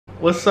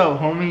What's up,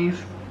 homies?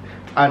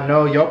 I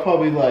know y'all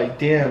probably like,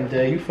 damn,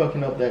 Dad, you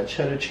fucking up that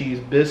cheddar cheese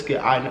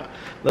biscuit. I know.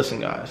 Listen,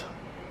 guys,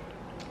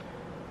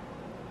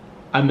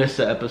 I missed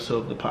the episode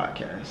of the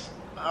podcast.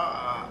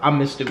 I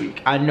missed a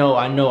week. I know.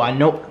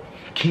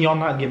 Can y'all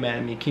not get mad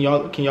at me? Can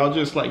y'all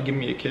just like give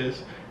me a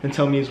kiss and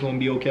tell me it's gonna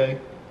be okay?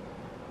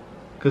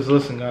 Cause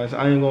listen, guys,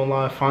 I ain't gonna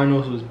lie.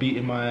 Finals was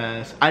beating my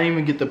ass. I didn't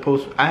even get to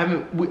post. I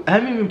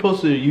haven't even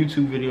posted a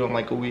YouTube video in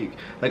like a week.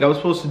 Like I was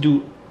supposed to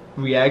do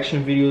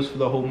reaction videos for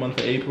the whole month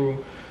of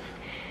April.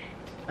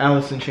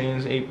 Alice in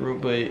Chains April,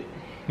 but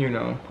you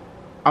know,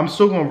 I'm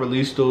still gonna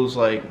release those,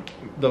 like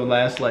the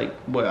last, like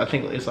what I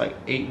think it's like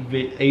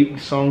eight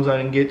songs I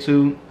didn't get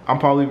to. I'll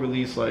probably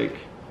release like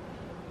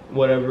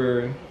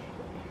whatever,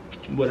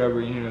 you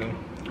know.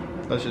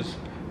 Let's just,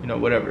 you know,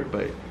 whatever.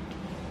 But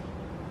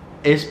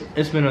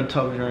it's been a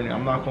tough journey.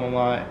 I'm not gonna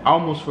lie. I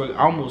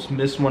almost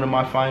missed one of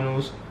my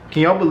finals.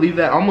 Can y'all believe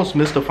that? I almost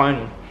missed a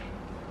final.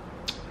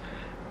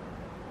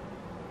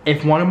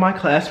 If one of my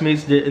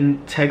classmates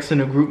didn't text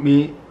in a group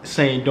meet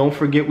saying, don't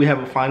forget we have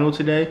a final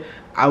today,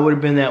 I would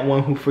have been that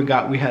one who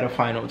forgot we had a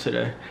final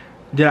today.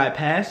 Did I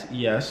pass?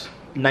 Yes.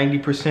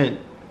 90%.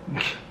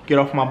 Get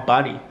off my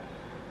body.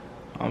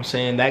 I'm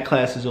saying that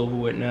class is over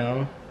with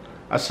now.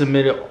 I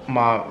submitted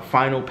my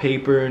final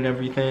paper and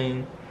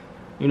everything.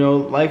 You know,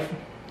 life,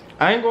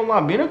 I ain't gonna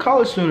lie, being a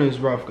college student is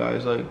rough,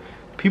 guys. Like,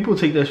 people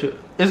take that shit.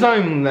 It's not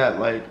even that,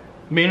 like,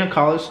 being a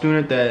college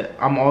student, that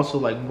I'm also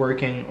like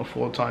working a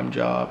full-time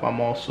job.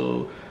 I'm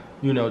also,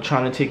 you know,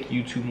 trying to take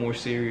YouTube more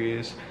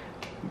serious.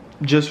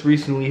 Just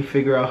recently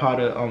figure out how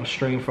to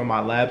stream from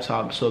my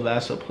laptop, so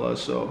that's a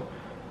plus. So,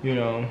 you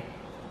know,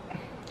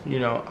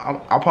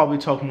 I'll probably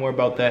talk more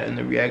about that in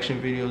the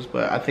reaction videos,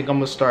 but I think I'm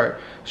gonna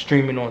start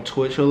streaming on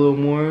Twitch a little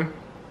more.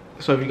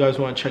 So if you guys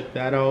want to check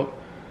that out,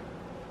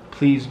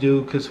 please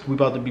do, because we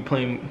about to be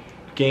playing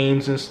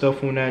games and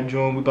stuff on that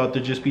joint. We about to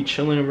just be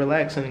chilling and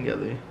relaxing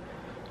together.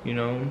 You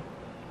know,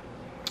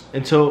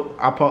 until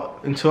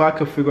I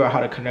could figure out how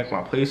to connect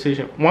my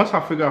PlayStation. Once I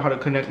figure out how to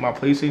connect my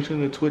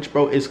PlayStation to Twitch,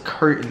 bro, it's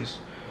curtains.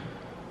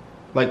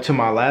 Like to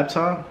my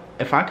laptop.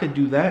 If I could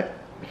do that,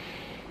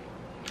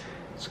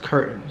 it's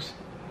curtains.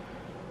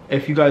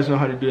 If you guys know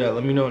how to do that,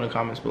 let me know in the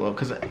comments below.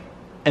 Cause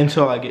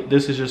until I get a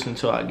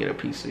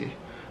PC.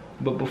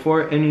 But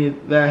before any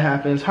of that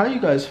happens, how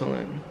you guys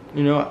feeling?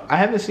 You know, I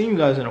haven't seen you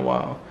guys in a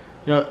while.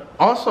 You know,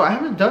 also, I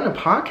haven't done a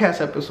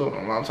podcast episode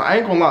in a long time. I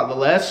ain't gonna lie, the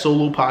last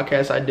solo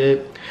podcast I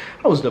did,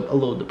 I was a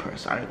little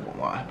depressed. I ain't gonna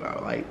lie,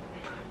 bro. Like,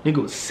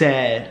 nigga was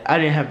sad. I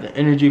didn't have the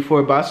energy for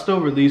it, but I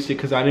still released it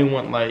because I didn't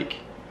want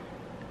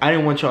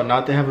y'all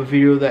not to have a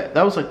video. That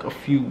was like a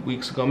few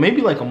weeks ago, maybe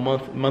like a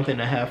month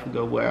and a half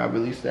ago, where I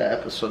released that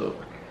episode.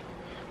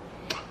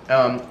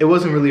 It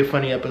wasn't really a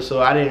funny episode.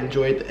 I didn't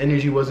enjoy it. The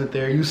energy wasn't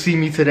there. You see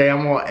me today,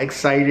 I'm all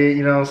excited,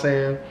 you know what I'm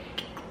saying?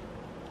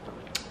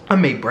 I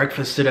made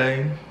breakfast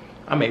today.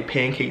 I made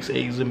pancakes,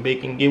 eggs, and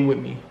bacon. Get with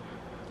me.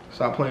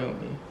 Stop playing with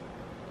me.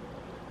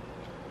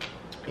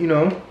 You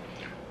know,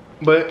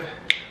 but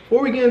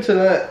before we get into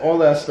that, all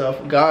that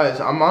stuff,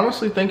 guys, I'm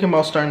honestly thinking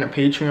about starting a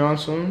Patreon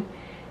soon.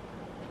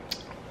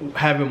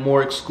 Having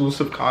more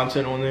exclusive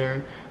content on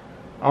there.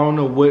 I don't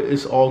know what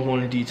it's all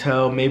going to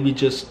detail. Maybe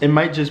it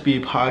might just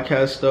be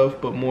podcast stuff,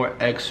 but more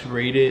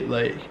X-rated.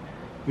 Like,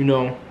 you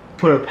know,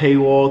 put a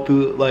paywall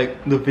through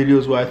like the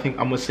videos where I think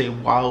I'm gonna say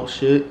wild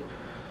shit.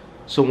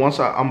 So once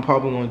I'm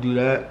probably gonna do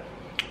that,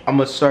 I'm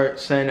gonna start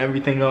setting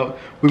everything up.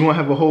 We're gonna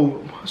have a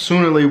whole,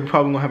 sooner or later, we're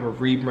probably gonna have a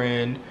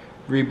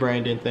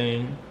rebranding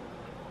thing.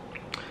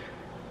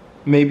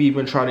 Maybe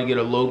even try to get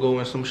a logo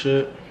and some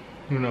shit,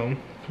 you know.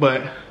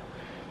 But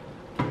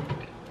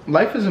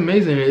life is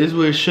amazing. It is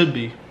what it should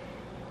be.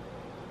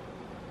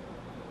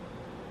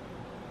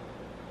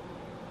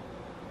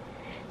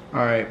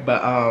 All right,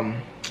 but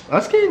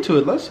let's get into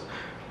it.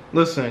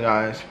 Listen,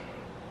 guys.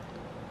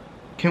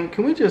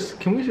 Can we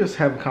just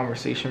have a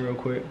conversation real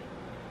quick?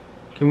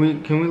 Can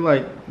we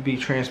like be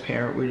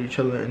transparent with each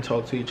other and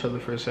talk to each other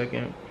for a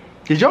second?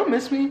 Did y'all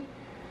miss me?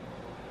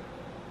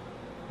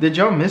 Did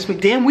y'all miss me?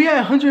 Damn, we had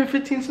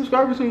 115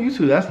 subscribers on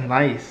YouTube. That's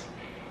nice.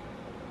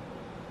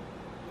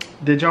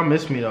 Did y'all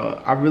miss me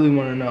though? I really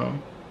want to know.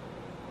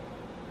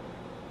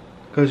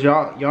 Cause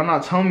y'all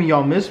not telling me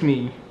y'all miss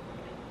me.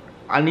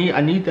 I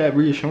need that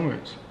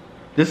reassurance.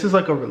 This is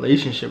like a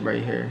relationship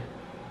right here.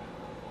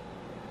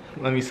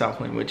 Let me stop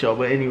playing with y'all.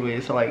 But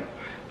anyway, so like,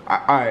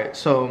 alright,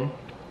 so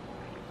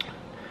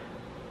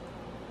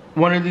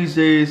one of these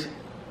days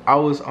I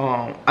was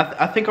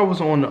I think I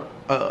was on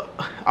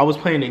I was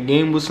playing a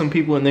game with some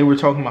people and they were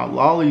talking about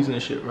lollies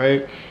and shit,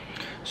 right?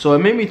 So it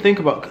made me think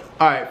about,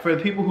 alright, for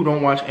the people who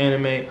don't watch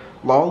anime,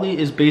 lolly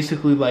is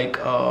basically like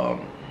a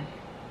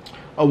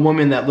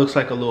woman that looks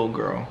like a little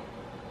girl.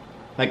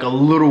 Like a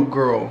little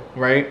girl,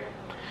 right?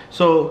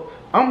 So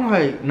I'm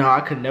like, no, I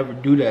could never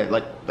do that.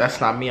 Like,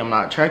 that's not me. I'm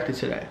not attracted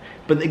to that.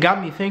 But it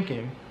got me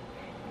thinking,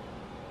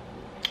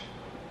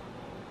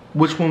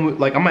 which one would,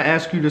 like, I'm gonna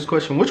ask you this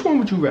question. Which one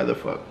would you rather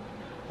fuck?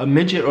 A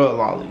midget or a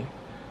lolly?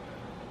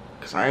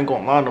 Because I ain't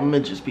gonna lie, them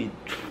midgets be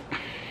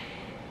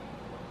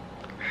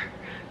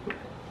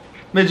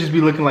Midgets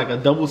be looking like a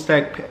double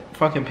stack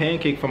fucking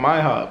pancake from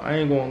IHOP. I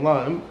ain't gonna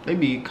lie. They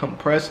be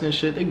compressed and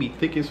shit. They be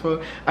thick as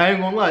fuck. I ain't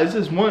gonna lie. It's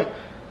just one.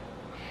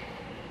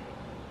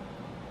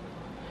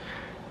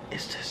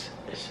 It's just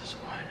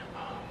one.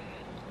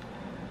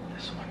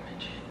 This one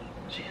midget.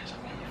 She has her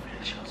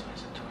OnlyFans. She also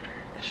has a Twitter,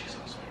 and she's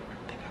also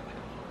they got like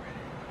a little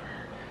Reddit on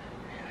her.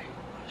 And I ain't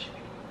gonna lie. She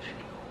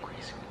be going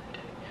crazy with the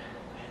dick.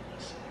 Man,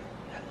 listen,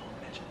 that little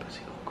midget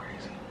pussy go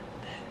crazy.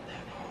 That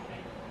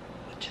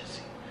with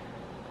Jesse.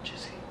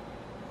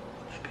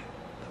 That'd be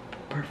the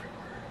perfect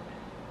word.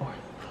 Or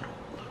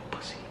little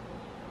pussy.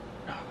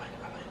 No, I like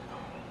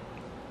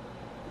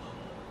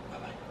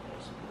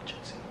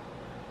Jesse.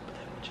 But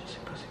that Jesse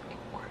pussy be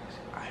crazy.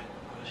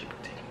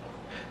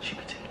 She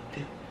be taking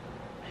dick.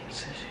 And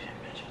since she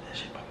didn't mention that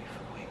shit probably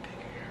feel way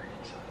bigger in her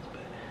insides,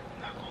 but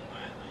I'm not gonna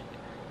lie, like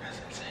that's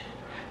insane.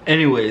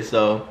 Anyways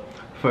though,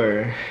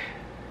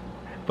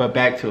 but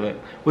back to it.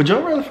 Would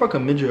y'all rather fuck a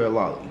midget or a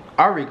lolly?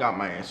 I already got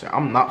my answer.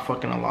 I'm not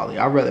fucking a lolly.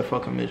 I'd rather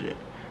fuck a midget.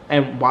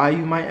 And why,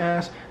 you might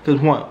ask? Because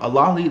one, a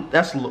lolly,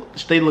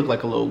 they look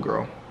like a little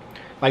girl.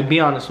 Like, be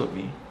honest with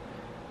me.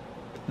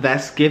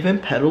 That's giving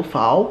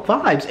pedophile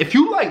vibes. If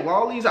you like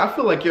lollies, I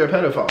feel like you're a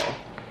pedophile.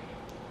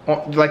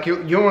 Like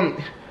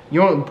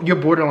you're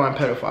borderline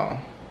pedophile.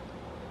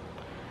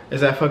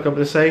 Is that fucked up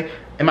to say?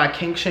 Am I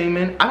kink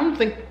shaming? I don't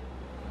think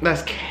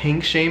that's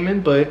kink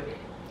shaming, but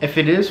if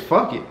it is,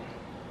 fuck it.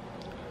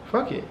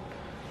 Fuck it.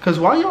 Cause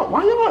why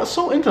y'all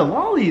so into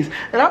lollies?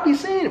 And I be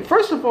saying,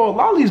 first of all,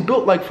 lollies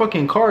built like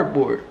fucking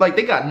cardboard. Like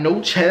they got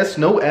no chest,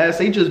 no ass.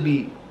 They just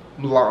be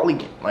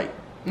lollying. Like,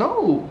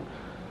 no.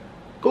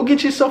 Go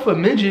get yourself a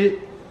midget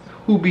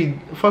who be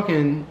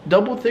fucking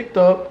double thicked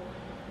up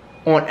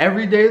on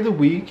every day of the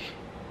week,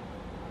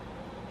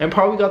 and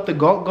probably got the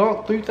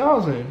Gawk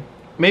 3000.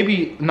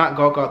 Maybe not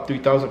Gawk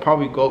 3000.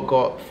 Probably Gawk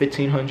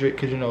 1500.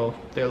 Cause you know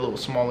they're a little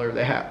smaller.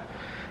 They have.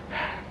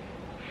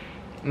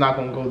 Not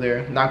gonna go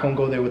there. Not gonna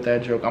go there with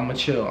that joke. I'ma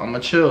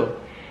chill.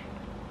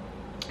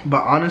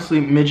 But honestly,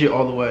 midget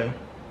all the way.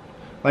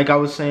 Like I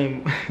was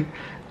saying,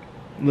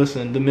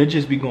 listen, the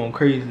midgets be going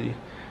crazy.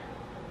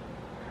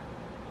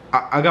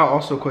 I got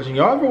also a question.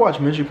 Y'all ever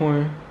watch midget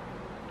porn?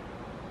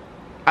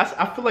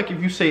 I feel like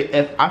if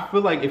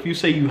you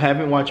say you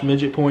haven't watched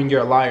midget porn,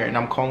 you're a liar, and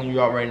I'm calling you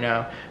out right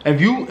now.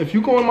 If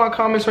you go in my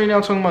comments right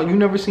now talking about you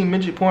never seen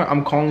midget porn,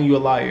 I'm calling you a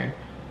liar.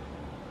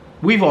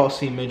 We've all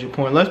seen midget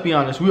porn. Let's be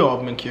honest. We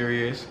all been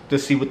curious to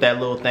see what that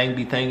little thing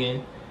be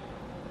thinking.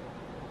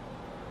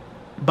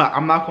 But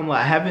I'm not gonna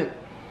lie. I haven't.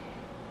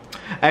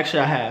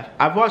 Actually, I have.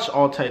 I've watched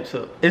all types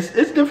of. It's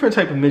different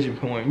type of midget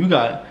porn. You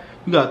got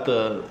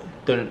the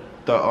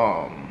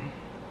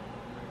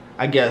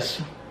I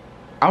guess.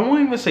 I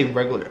won't even say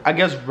regular. I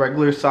guess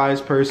regular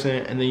sized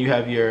person, and then you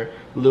have your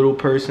little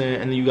person,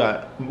 and then you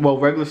got, well,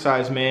 regular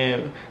sized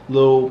man,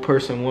 little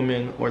person,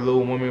 woman, or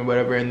little woman,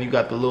 whatever, and you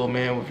got the little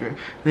man with your,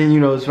 then you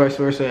know it's vice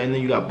versa, and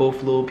then you got both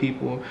little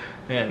people.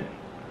 And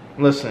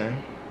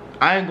listen,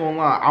 I ain't gonna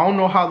lie, I don't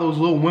know how those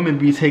little women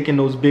be taking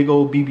those big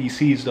old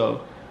BBCs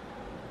though,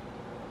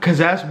 cause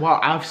that's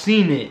wild. I've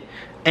seen it,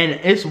 and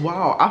it's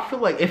wild. I feel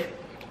like if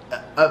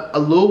a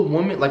little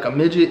woman, like a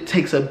midget,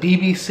 takes a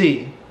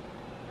BBC,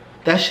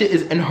 that shit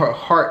is in her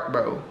heart,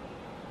 bro.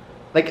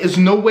 Like, it's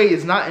no way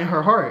it's not in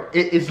her heart.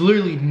 It is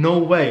literally no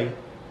way.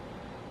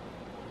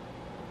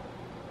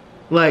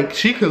 Like,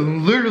 she could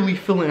literally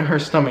feel it in her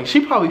stomach.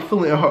 She probably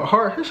feel it in her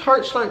heart. His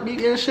heart start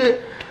beating and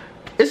shit.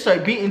 It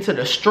start beating to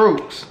the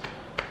strokes.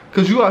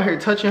 Cause you out here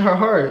touching her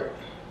heart.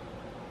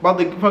 About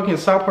to fucking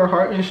stop her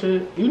heart and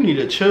shit. You need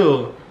to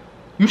chill.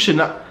 You should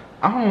not.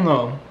 I don't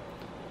know.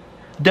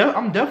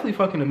 I'm definitely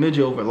fucking a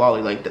midget over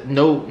lolly. Like,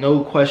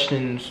 no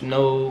questions,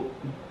 no.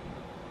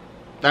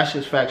 That's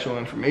just factual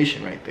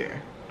information right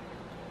there.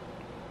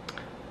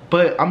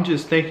 But I'm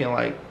just thinking,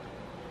 like,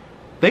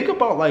 think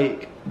about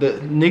like the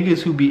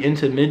niggas who be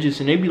into midgets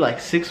and they be like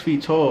 6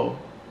 feet tall.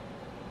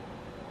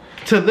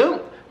 To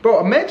them,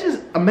 bro,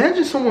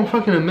 imagine someone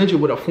fucking a midget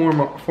with a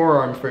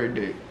forearm for a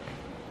dick.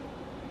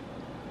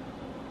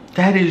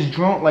 That is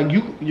drunk. Like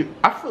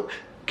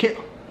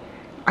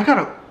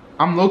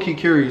I'm low-key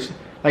curious.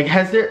 Like,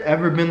 has there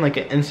ever been like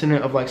an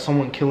incident of like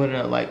someone killing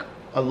a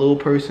little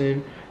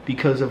person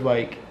because of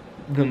like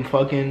them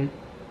fucking?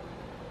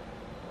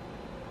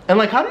 And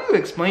like, how do you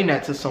explain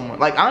that to someone?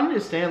 Like, I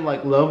understand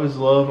like love is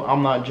love,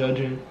 I'm not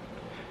judging,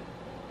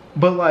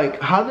 but like,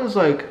 how does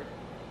like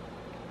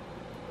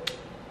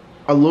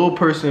a little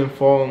person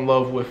fall in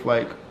love with,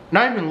 like,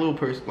 not even a little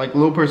person, like a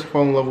little person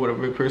fall in love with a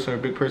big person, or a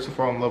big person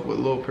fall in love with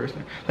a little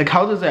person? Like,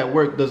 how does that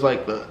work? Does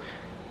like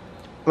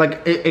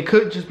it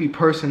could just be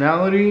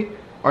personality,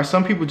 or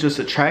some people just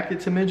attracted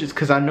to midgets?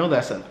 Because I know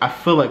I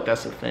feel like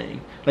that's a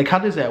thing. Like, how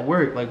does that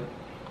work? Like,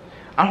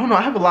 I don't know.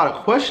 I have a lot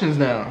of questions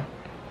now.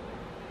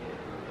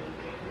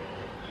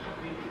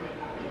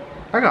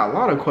 I got a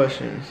lot of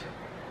questions.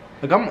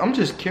 Like, I'm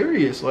just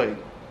curious. Like,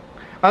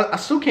 I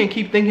still can't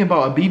keep thinking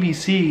about a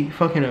BBC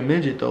fucking a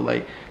midget though.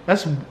 Like,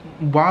 that's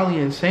wildly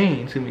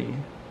insane to me.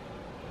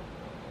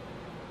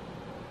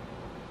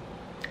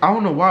 I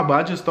don't know why, but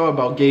I just thought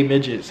about gay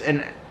midgets,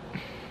 and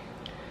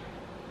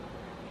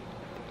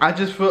I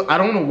just feel, I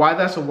don't know why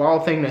that's a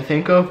wild thing to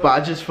think of, but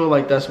I just feel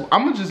like that's,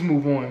 I'm gonna just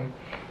move on.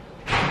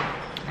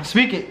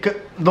 Speaking,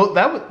 I'm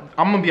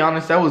gonna be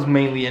honest, that was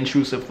mainly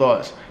intrusive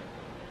thoughts.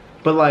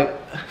 But like,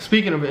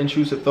 speaking of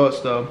intrusive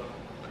thoughts though,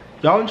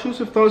 y'all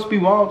intrusive thoughts be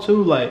wild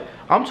too. Like,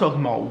 I'm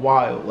talking about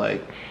wild.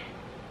 Like,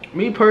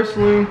 me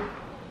personally,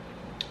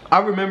 I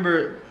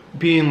remember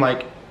being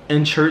like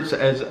in church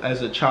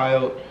as a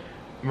child,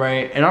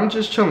 right? And I'm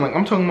just chilling, like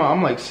I'm talking about,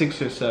 I'm like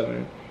 6 or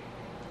 7.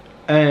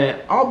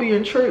 And I'll be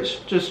in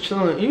church just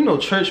chilling. You know,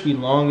 church be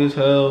long as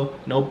hell.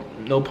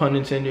 No pun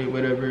intended,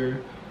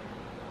 whatever.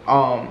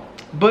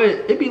 But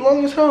it be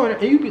long as hell,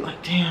 and you be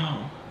like,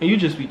 damn. And you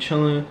just be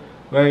chilling,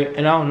 right?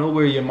 And I don't know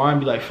where your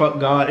mind be like, fuck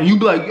God. And you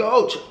be like,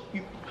 yo,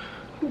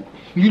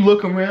 you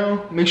look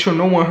around, make sure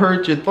no one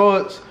heard your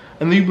thoughts.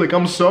 And then you be like,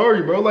 I'm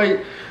sorry, bro.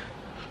 Like,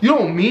 you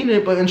don't mean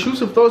it, but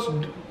intrusive thoughts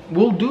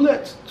will do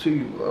that to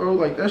you, bro.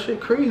 Like, that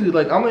shit crazy.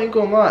 Like, I ain't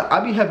gonna lie. I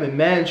be having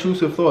mad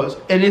intrusive thoughts.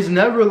 And it's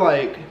never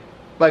like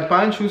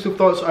my intrusive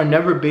thoughts are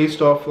never based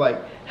off like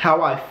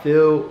how I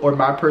feel or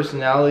my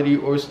personality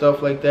or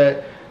stuff like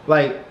that.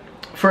 Like,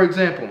 for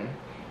example,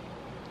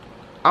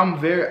 I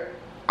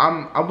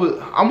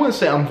wouldn't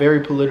say I'm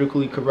very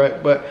politically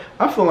correct, but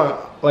I feel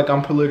like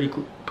I'm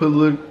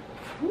politically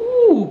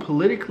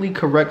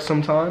correct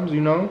sometimes,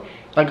 you know?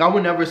 Like, I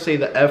would never say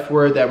the F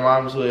word that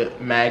rhymes with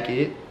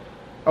maggot.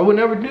 I would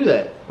never do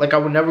that. Like, I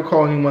would never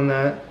call anyone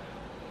that.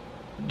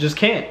 Just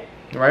can't,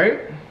 right?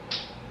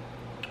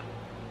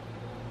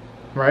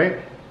 Right?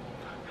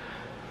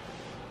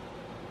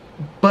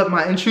 But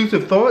my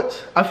intrusive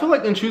thoughts, I feel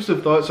like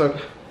intrusive thoughts are,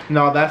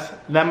 no,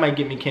 that might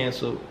get me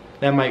canceled.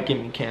 That might get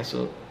me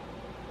canceled.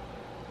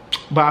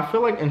 But I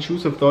feel like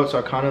intrusive thoughts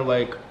are kind of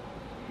like,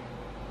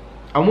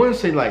 I wouldn't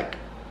say like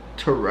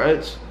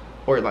Tourette's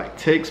or like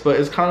tics, but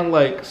it's kind of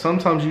like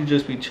sometimes you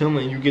just be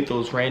chilling, you get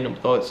those random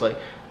thoughts, like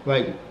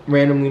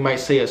randomly might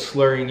say a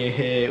slur in your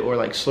head, or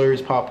like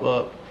slurs pop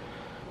up,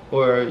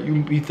 or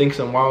you be thinking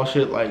some wild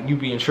shit, like you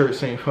be in church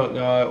saying fuck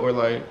God, or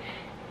like,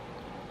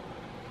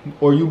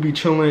 or you be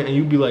chilling and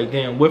you be like,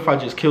 damn, what if I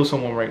just kill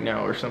someone right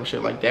now or some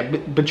shit like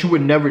that, but you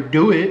would never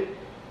do it.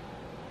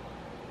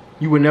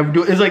 You would never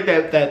do it. It's like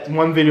that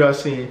one video I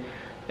seen,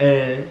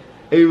 and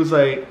it was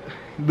like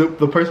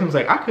the person was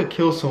like, I could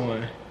kill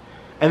someone,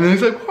 and then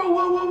he's like, whoa.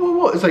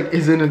 It's like,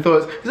 it's in the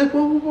thoughts. He's like,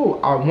 whoa,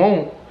 I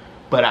won't,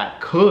 but I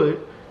could.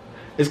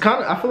 It's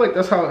kind of, I feel like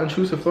that's how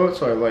intrusive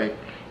thoughts are. Like,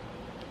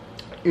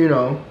 you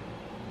know,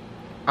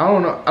 I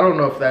don't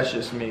know if that's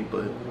just me,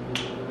 but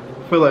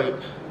I feel like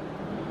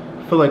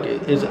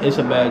it's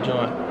a bad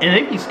joint, and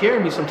they be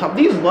scaring me sometimes.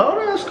 These loud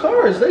ass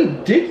cars, they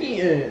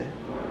dicky in.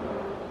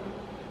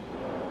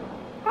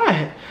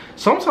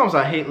 Sometimes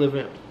I hate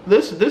living.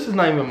 This is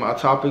not even my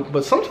topic,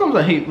 but sometimes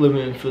I hate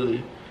living in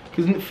Philly,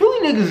 cause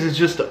Philly niggas is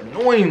just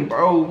annoying,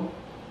 bro.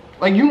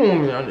 Like, you don't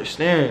even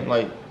understand.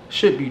 Like,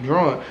 shit be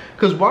drawn.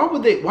 Cause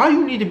why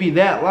you need to be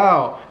that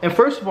loud? And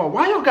first of all,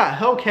 why y'all got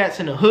Hellcats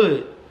in the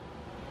hood?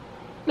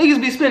 Niggas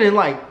be spending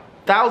like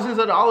thousands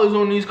of dollars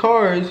on these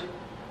cars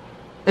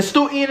and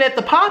still eating at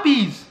the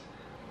Poppies.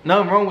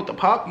 Nothing wrong with the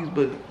Poppies,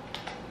 but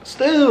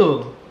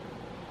still.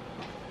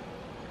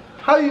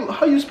 How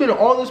you spending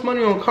all this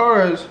money on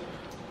cars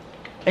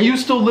and you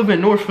still live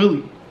in North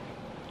Philly?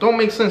 Don't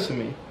make sense to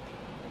me.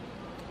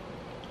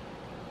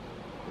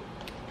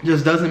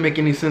 Just doesn't make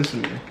any sense to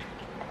me.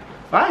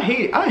 I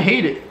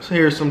hate it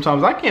here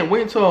sometimes. I can't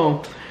wait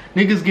until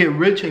niggas get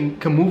rich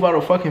and can move out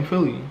of fucking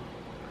Philly.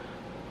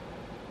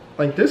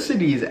 Like, this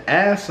city is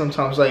ass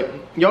sometimes. Like,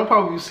 y'all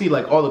probably see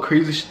like all the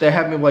crazy shit that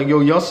happen, like,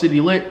 yo, y'all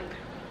city lit.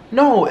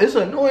 No, it's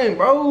annoying,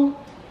 bro.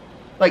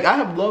 Like, I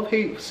have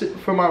love-hate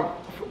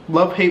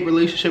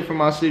relationship for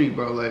my city,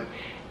 bro.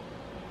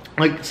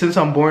 Like since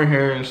I'm born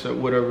here and stuff,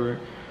 whatever.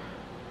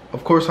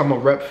 Of course, I'm a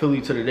rep Philly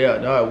to the day I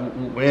die,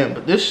 man.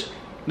 But this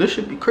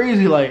should be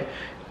crazy. Like,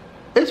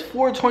 it's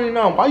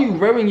 4:29. Why you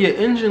revving your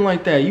engine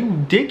like that? You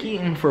dick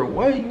eating for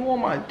what? You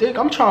on my dick?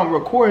 I'm trying to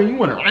record and you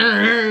wanna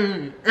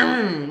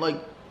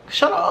like,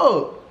 shut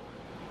up.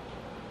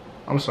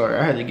 I'm sorry,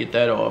 I had to get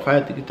that off. I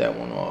had to get that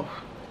one off.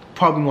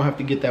 Probably gonna have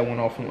to get that one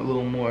off a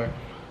little more.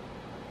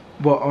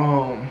 But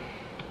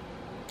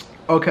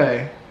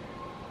okay.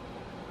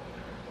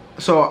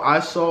 So I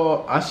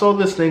saw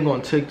this thing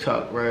on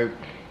TikTok, right?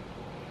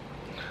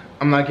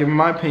 I'm not giving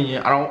my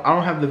opinion. I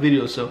don't have the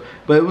video, so,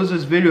 but it was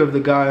this video of the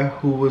guy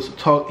who was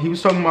talking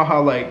about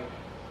how like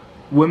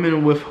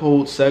women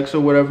withhold sex or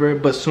whatever,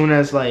 but soon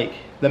as like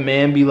the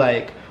man be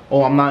like,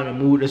 oh, I'm not in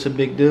the mood, it's a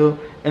big deal.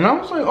 And I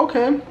was like,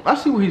 okay, I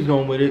see where he's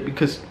going with it,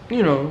 because,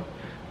 you know,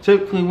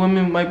 typically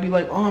women might be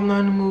like, oh, I'm not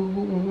in the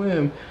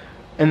mood.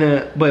 And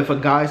then, but if a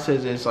guy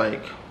says it's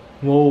like,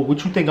 whoa,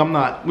 what you think I'm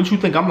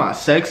not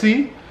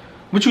sexy?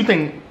 What you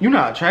think, you're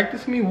not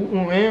attracted to me,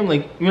 man?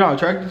 Like, you're not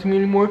attracted to me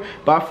anymore?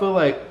 But I feel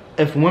like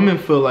if women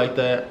feel like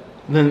that,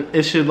 then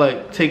it should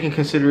like take in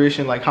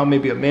consideration like how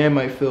maybe a man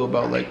might feel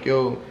about like,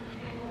 yo,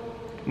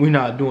 we're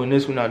not doing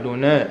this, we're not doing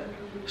that.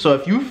 So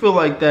if you feel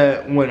like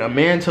that when a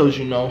man tells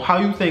you no, how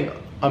you think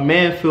a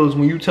man feels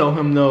when you tell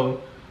him no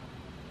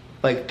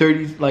like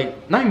 30,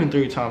 like not even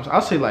 30 times,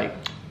 I'll say like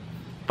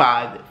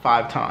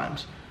five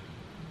times.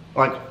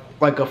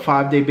 Like a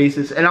 5-day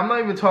basis. And I'm not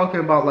even talking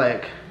about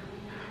like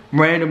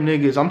random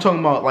niggas. I'm talking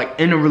about like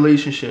in a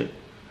relationship.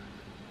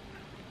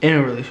 In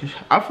a relationship.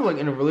 I feel like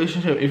in a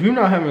relationship, if you're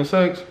not having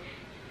sex,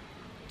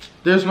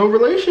 there's no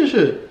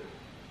relationship.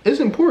 It's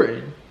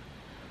important.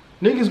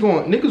 Niggas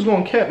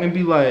going cap and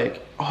be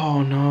like,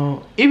 oh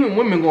no. Even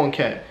women going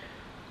cap.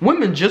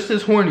 Women just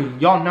as horny.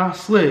 Y'all not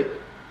slick.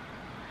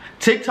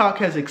 TikTok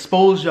has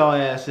exposed y'all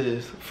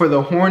asses for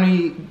the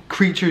horny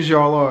creatures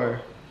y'all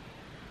are.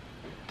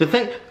 The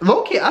thing,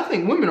 low-key, I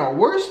think women are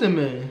worse than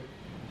men.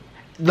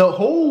 The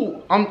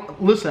whole,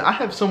 listen, I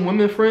have some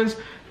women friends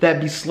that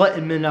be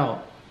slutting men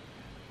out.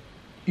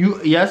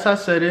 Yes, I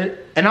said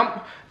it. And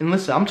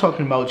listen, I'm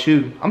talking about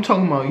you. I'm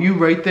talking about you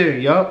right there,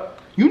 yup.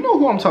 You know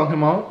who I'm talking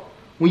about.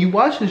 When you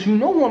watch this, you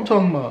know who I'm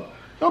talking about.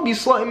 Y'all be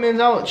slutting men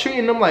out,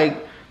 treating them like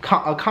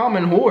a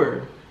common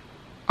whore.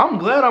 I'm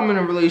glad I'm in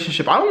a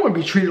relationship. I don't want to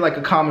be treated like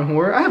a common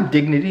whore. I have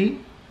dignity.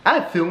 I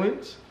have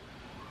feelings.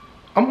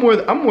 I'm more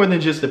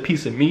than just a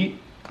piece of meat.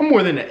 I'm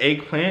more than an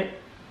eggplant.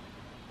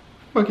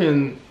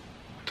 Fucking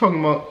talking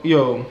about,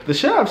 yo, the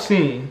shit I've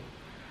seen.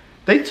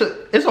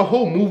 It's a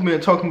whole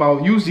movement talking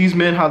about use these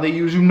men how they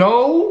use you.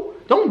 No,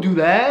 don't do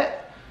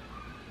that.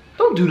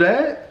 Don't do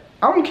that.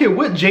 I don't care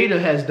what Jada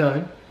has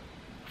done.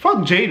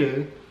 Fuck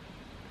Jada.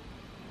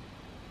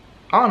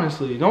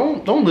 Honestly,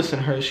 don't listen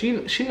to her.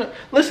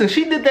 Listen,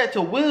 she did that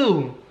to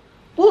Will.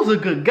 Will's a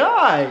good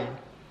guy.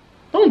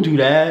 Don't do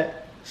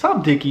that.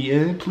 Stop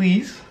dickying,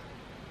 please.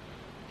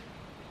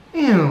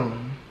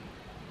 Damn.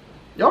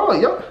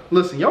 Y'all,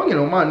 listen, y'all get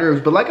on my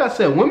nerves. But like I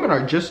said, women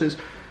are just as,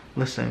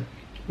 listen,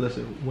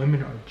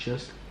 women are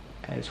just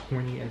as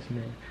horny as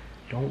men.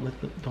 Don't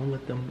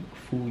let them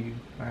fool you,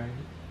 alright?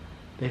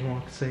 They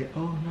gonna say,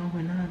 oh no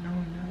we're not.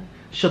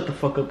 Shut the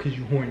fuck up cause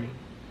you horny.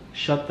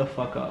 Shut the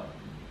fuck up.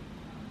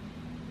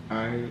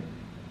 Alright.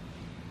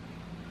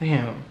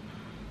 Damn.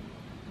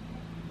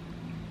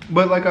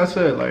 But like I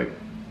said, like,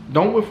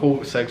 don't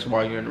withhold sex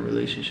while you're in a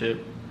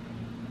relationship.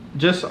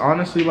 Just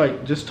honestly,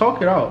 like, just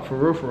talk it out, for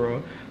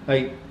real.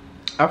 Like,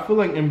 I feel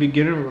like in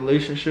beginning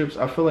relationships,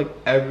 I feel like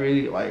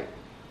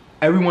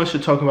everyone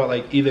should talk about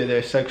like either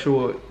their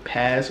sexual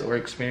past or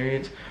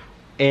experience,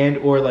 and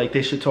or like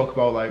they should talk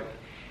about like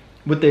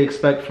what they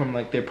expect from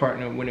like their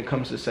partner when it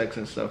comes to sex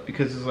and stuff.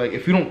 Because it's like,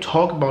 if you don't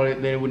talk about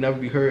it, then it would never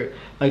be heard.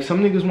 Like,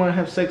 some niggas want to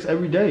have sex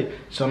every day.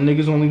 Some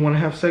niggas only want to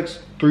have sex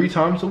 3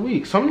 times a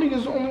week. Some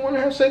niggas only want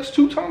to have sex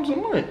 2 times a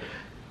month.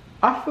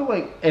 I feel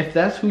like if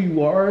that's who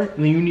you are,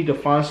 then you need to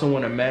find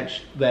someone to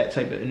match that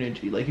type of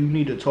energy. Like, you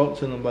need to talk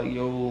to them like,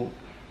 yo,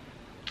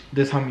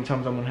 this how many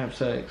times I'm gonna have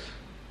sex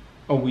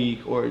a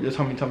week, or this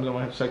how many times I'm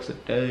gonna have sex a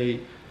day.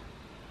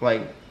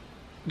 Like,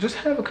 just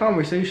have a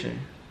conversation.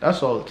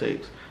 That's all it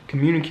takes.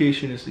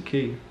 Communication is the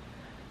key.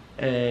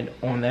 And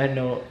on that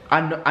note,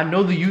 I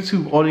know the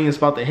YouTube audience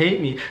about to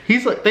hate me.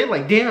 They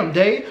like, damn,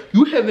 Day,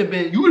 you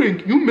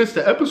missed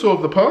the episode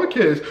of the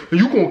podcast, and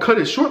you gonna cut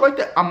it short like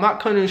that? I'm not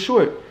cutting it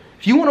short.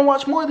 If you want to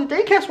watch more of the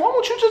Deycast, why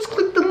won't you just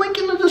click the link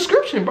in the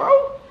description,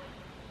 bro?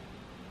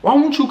 Why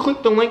won't you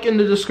click the link in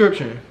the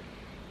description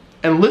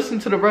and listen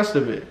to the rest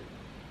of it?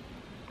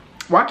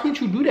 Why can't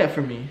you do that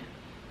for me?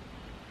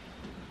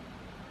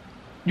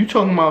 You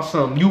talking about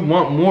something, you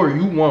want more.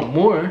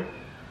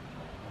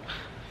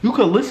 You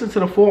could listen to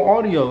the full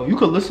audio. You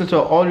could listen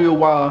to audio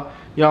while,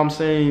 you know what I'm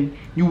saying,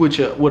 you with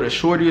a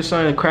shorty or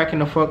something, cracking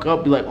the fuck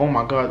up, be like, oh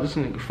my god, this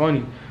nigga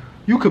funny.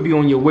 You could be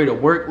on your way to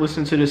work,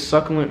 listen to this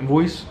succulent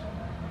voice.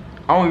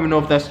 I don't even know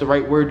if that's the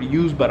right word to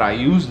use, but I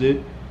used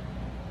it.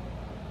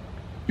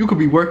 You could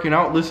be working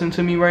out, listen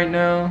to me right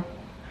now.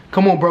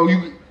 Come on, bro.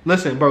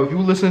 Listen, bro. If you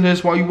listen to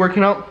this while you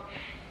working out,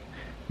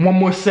 one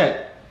more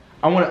set.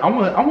 I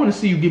want to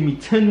see you give me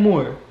 10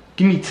 more.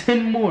 Give me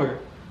 10 more.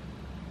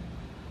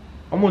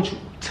 I want you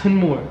 10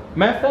 more.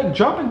 Matter of fact,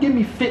 drop and give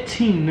me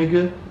 15,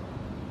 nigga.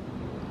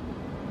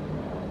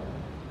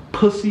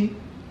 Pussy.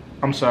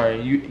 I'm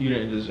sorry. You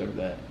didn't deserve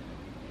that.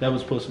 That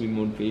was supposed to be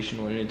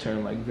motivational, and it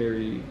turned like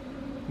very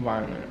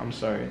violent. I'm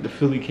sorry. The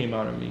Philly came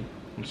out of me.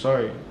 I'm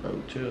sorry,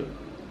 bro. Chill.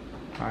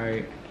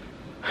 Alright.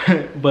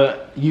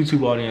 But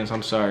YouTube audience,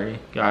 I'm sorry.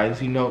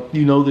 Guys, you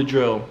know the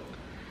drill.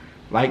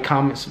 Like,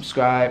 comment,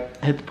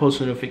 subscribe, hit the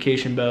post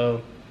notification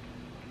bell.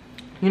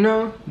 You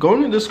know, go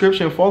in the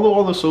description, follow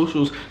all the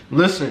socials.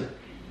 Listen.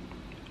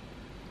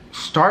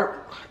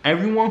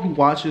 Everyone who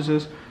watches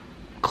this,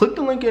 click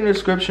the link in the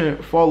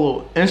description,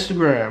 follow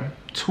Instagram,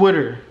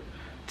 Twitter,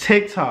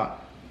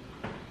 TikTok,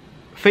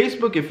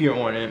 Facebook if you're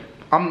on it.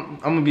 I'm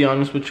gonna be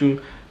honest with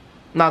you,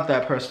 not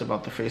that pressed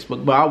about the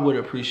Facebook, but I would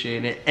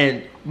appreciate it.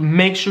 And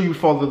make sure you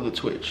follow the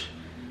Twitch.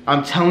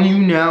 I'm telling you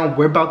now,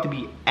 we're about to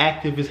be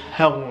active as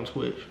hell on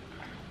Twitch.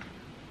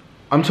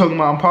 I'm talking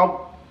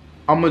about,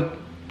 I'm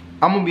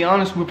gonna be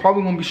honest, we're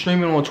probably gonna be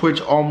streaming on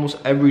Twitch almost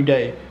every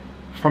day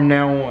from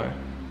now on.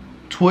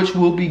 Twitch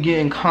will be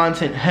getting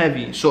content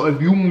heavy. So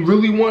if you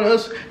really want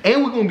us,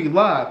 and we're gonna be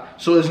live,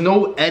 so there's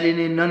no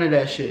editing, none of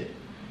that shit.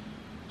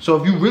 So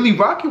if you really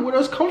rocking with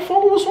us, come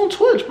follow us on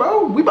Twitch,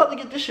 bro. We about to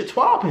get this shit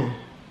twopping.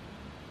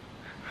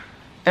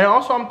 And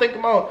also, I'm thinking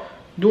about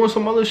doing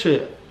some other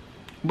shit.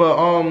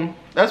 But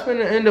that's been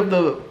the end of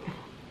the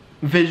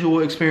visual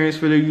experience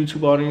for the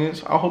YouTube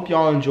audience. I hope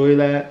y'all enjoy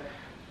that.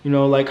 You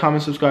know, like,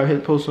 comment, subscribe, hit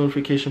the post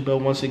notification bell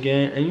once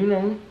again. And you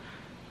know,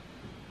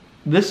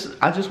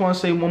 I just want to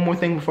say one more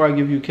thing before I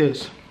give you a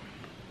kiss.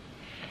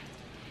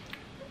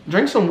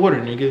 Drink some water,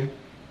 nigga.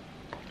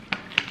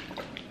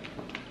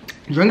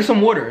 Drink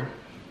some water.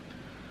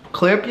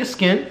 Clear up your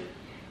skin.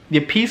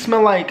 Your pee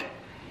smell like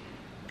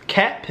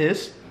cat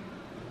piss.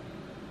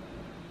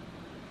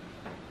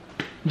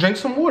 Drink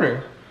some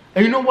water.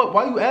 And you know what?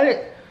 While you at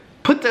it,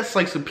 put that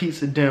slice of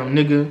pizza down,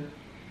 nigga.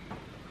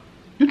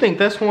 You think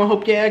that's gonna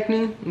help your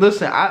acne?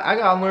 Listen, I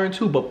gotta learn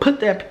too, but put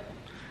that.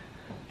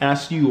 And I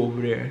see you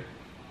over there.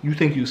 You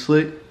think you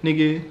slick,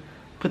 nigga?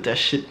 Put that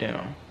shit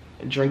down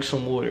and drink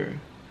some water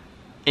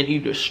and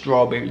eat a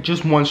strawberry.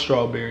 Just one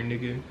strawberry,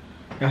 nigga.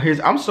 Now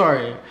I'm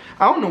sorry.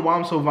 I don't know why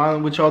I'm so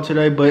violent with y'all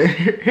today, but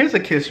here's a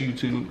kiss,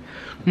 YouTube.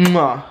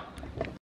 Mwah.